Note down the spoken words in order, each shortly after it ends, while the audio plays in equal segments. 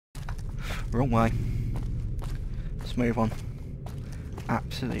Wrong way. Let's move on.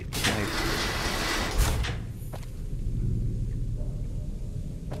 Absolutely safe.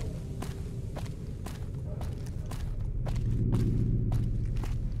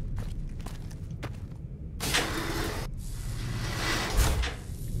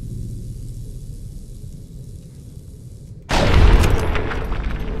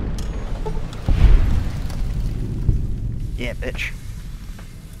 Yeah, bitch.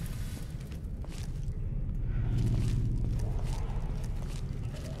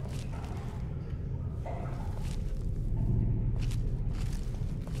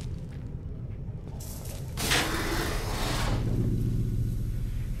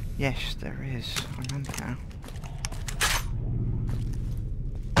 Yes, there is. I remember now.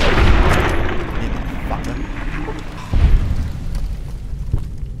 Yeah, fucker.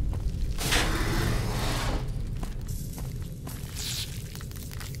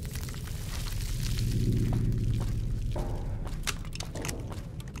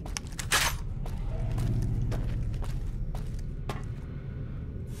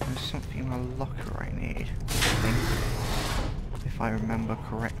 There's something in my locker I need, I think, if I remember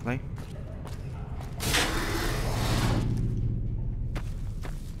correctly.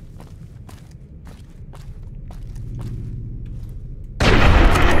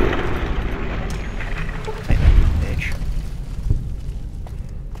 Take that, bitch.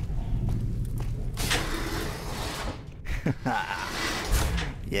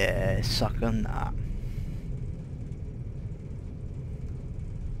 Yeah, suck on that.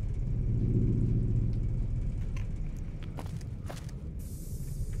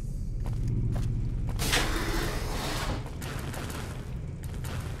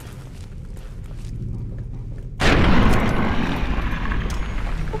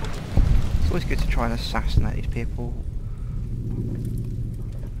 It's always good to try and assassinate these people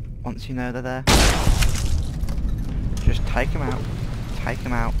once you know they're there. Just take them out,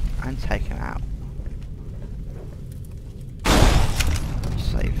 and take them out.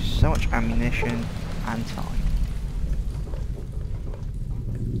 Save so much ammunition and time.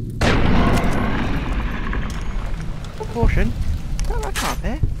 Caution! Don't I can't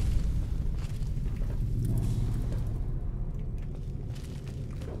here.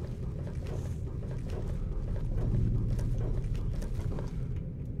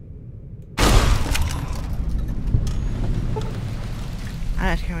 And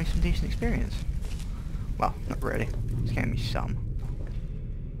it's giving me some decent experience. Well, not really. It's giving me some.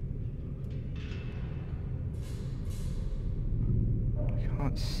 I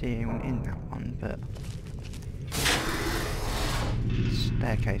can't see anyone in that one, but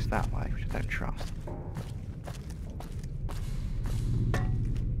staircase that way, which I don't trust.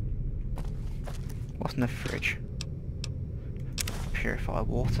 What's in the fridge? Purified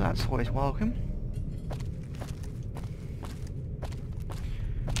water, that's always welcome.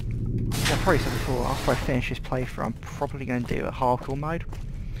 I've probably said before, after I finish this playthrough I'm probably going to do a hardcore mode.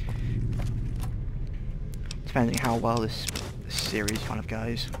 Depending how well this series kind of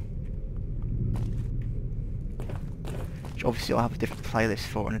goes. Which obviously I'll have a different playlist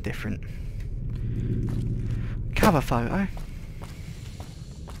for and a different cover photo.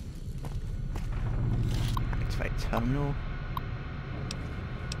 Activate terminal.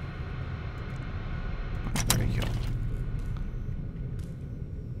 Very cool.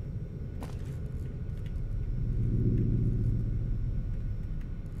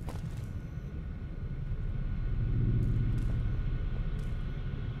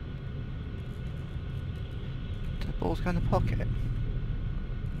 Balls go in the pocket.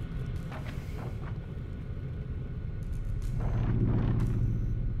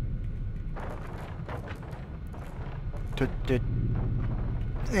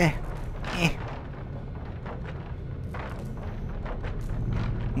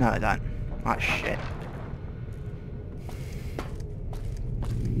 No, I don't. Ah, shit.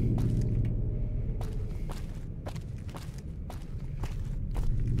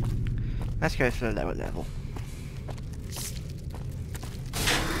 Let's go to the lower level.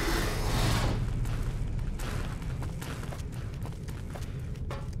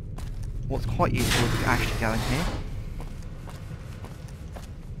 What's quite useful is to actually go in here.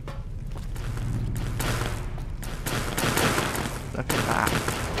 Look at that.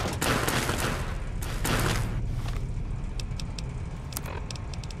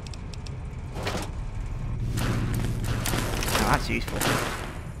 Now that's useful.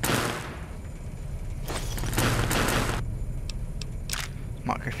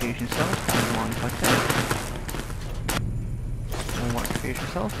 Microfusion cells, don't mind if I do. More microfusion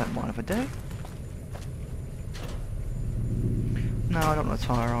cells, don't mind if I do. No, I don't want a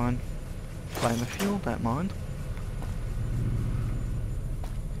tire iron. Flame of fuel, don't mind.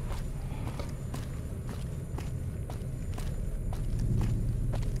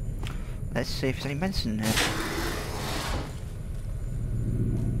 Let's see if there's any medicine in here.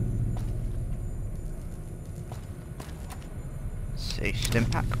 See, stim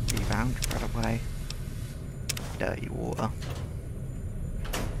pack, rebound, right away. Dirty water.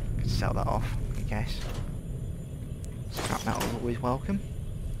 Could sell that off, I guess. Scrap metal is always welcome.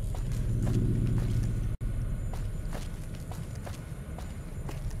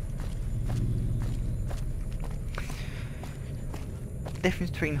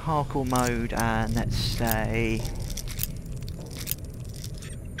 Difference between hardcore mode and, let's say,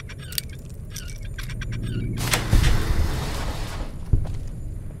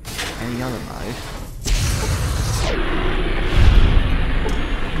 any other mode.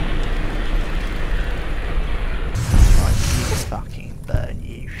 Right, you fucking burn,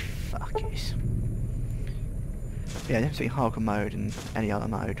 you fuckers. Yeah, the difference between hardcore mode and any other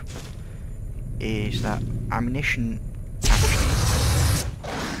mode is that ammunition actually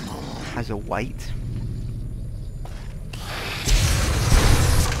has a weight.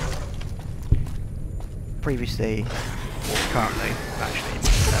 Previously, or currently, actually,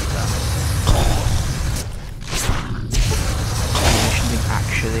 ammunition didn't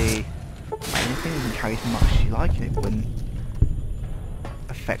actually weigh anything, you can carry as much as you like and it wouldn't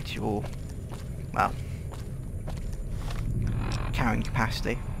affect your, well, carrying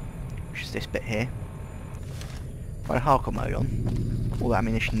capacity, which is this bit here. By the hardcore mode on, all that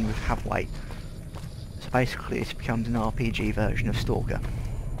ammunition would have weight. So basically this becomes an RPG version of Stalker,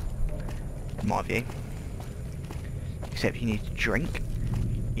 in my view. Except you need to drink,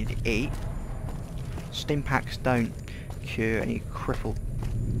 you need to eat. Stim packs don't cure any crippled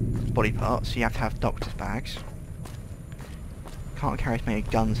body parts, so you have to have doctor's bags. Can't carry as many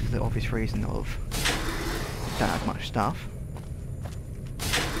guns for the obvious reason of you don't have much stuff.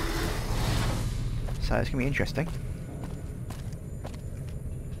 So it's going to be interesting.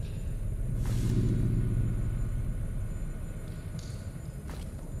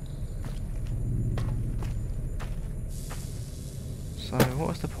 So what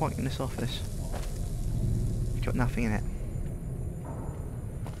was the point in this office? It's got nothing in it.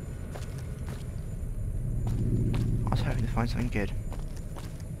 I was hoping to find something good.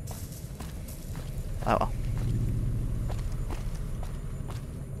 Oh well.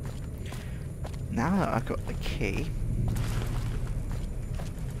 Now that I've got the key,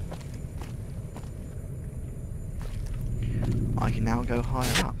 I can now go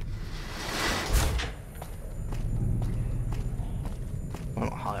higher up. Well,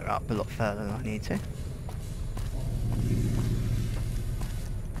 not higher up, but a lot further than I need to.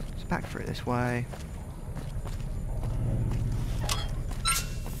 It's back through this way.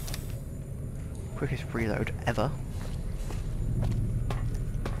 Quickest reload ever.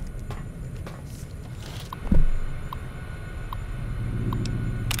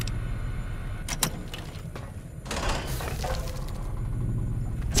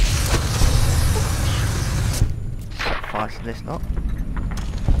 Fires to this lot.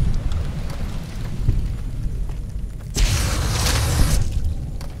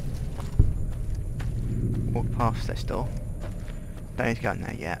 Walk past this door. Don't need to go in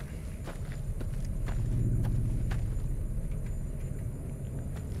there yet.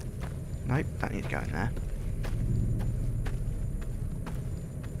 Nope, don't need to go in there.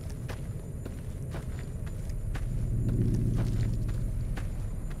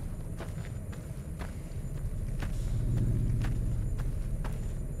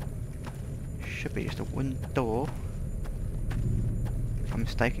 Should be just a wooden door, if I'm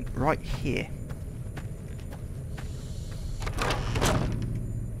mistaken, right here.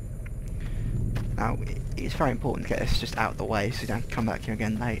 Now, it's very important to get this just out of the way so you don't come back here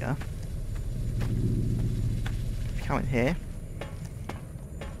again later. If you come in here,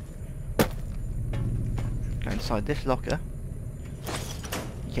 go inside this locker,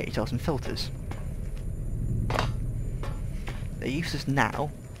 you get yourself some filters. They're useless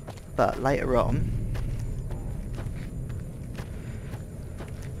now, but later on,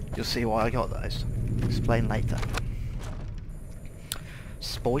 you'll see why I got those. Explain later.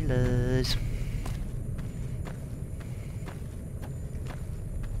 Spoilers!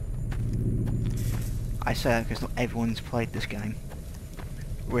 I say that because not everyone's played this game,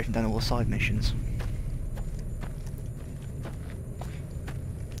 or even done all the side missions.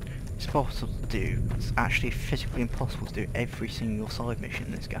 It's possible to do, it's actually physically impossible to do every single side mission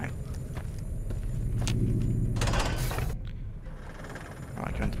in this game.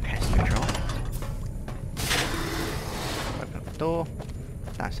 Right, go into pest control. Open up the door.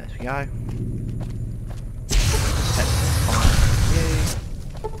 That's There we go. Set on you.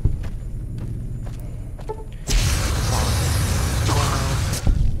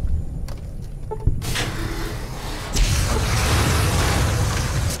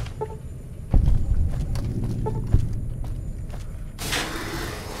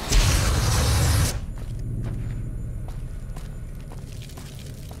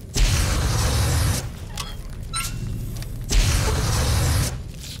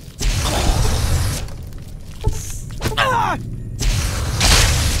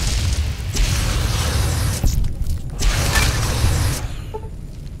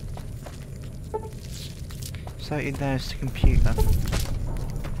 So there's the computer.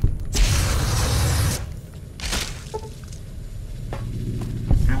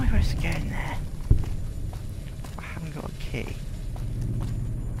 How am I supposed to get in there? I haven't got a key.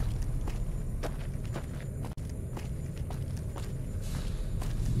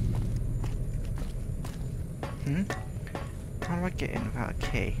 How do I get in without a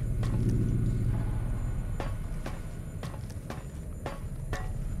key?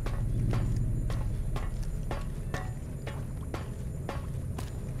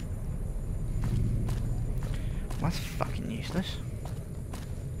 That's fucking useless.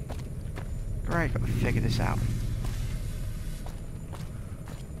 Great, gotta figure this out.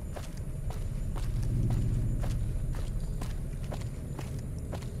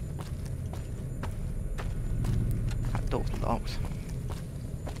 That door's locked.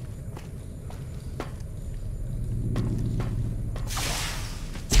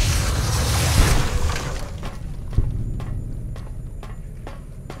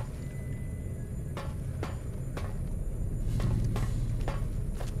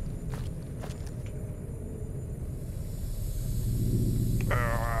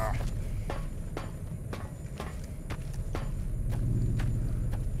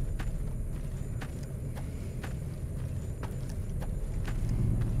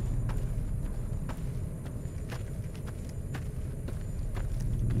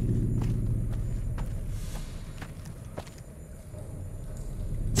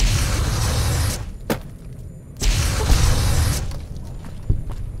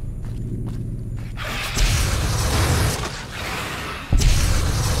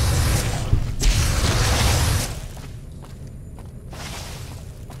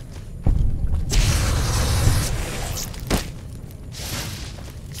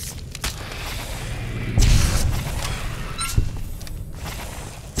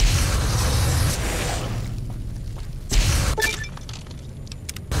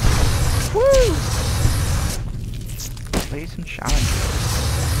 Some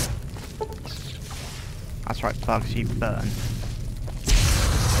challenges. That's right, bugs, you burn.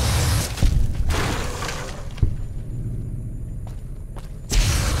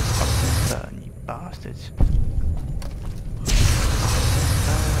 Fucking burn, you bastards.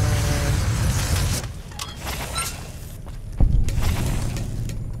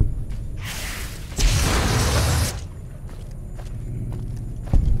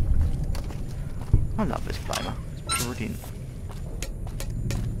 I love this flamer. It's brilliant.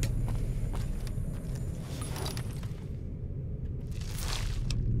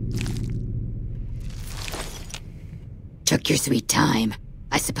 Took your sweet time.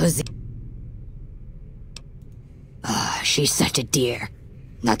 I suppose she's such a dear.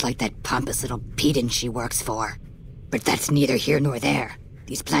 Not like that pompous little pedant she works for. But that's neither here nor there.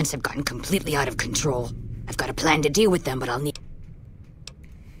 These plants have gotten completely out of control. I've got a plan to deal with them, but I'll need...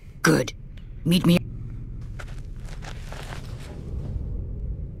 Good. Meet me...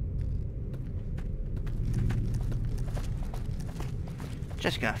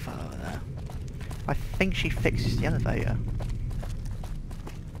 Just gonna follow her. I think she fixes the elevator,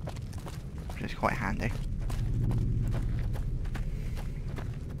 which is quite handy.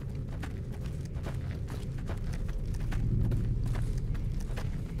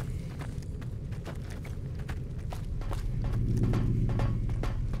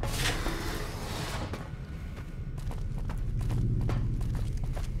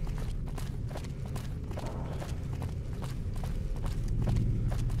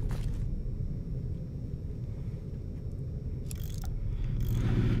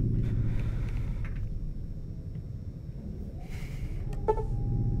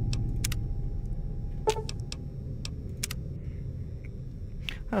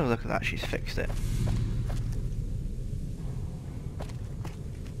 Oh, look at that, she's fixed it.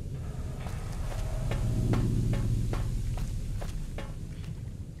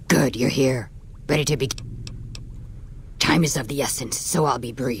 Good, you're here. Ready to begin. Time is of the essence, so I'll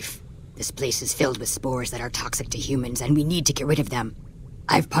be brief. This place is filled with spores that are toxic to humans, and we need to get rid of them.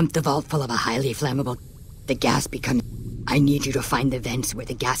 I've pumped the vault full of a highly flammable... The gas becomes... I need you to find the vents where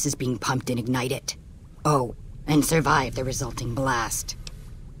the gas is being pumped and ignite it. Oh, and survive the resulting blast.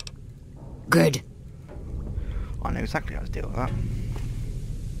 Good. I know exactly how to deal with that.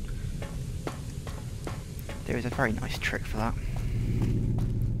 There is a very nice trick for that.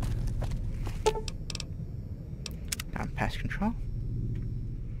 And pest control.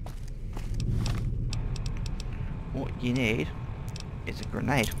 What you need is a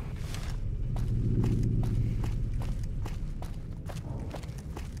grenade.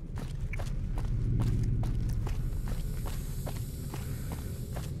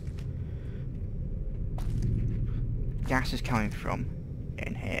 Gas is coming from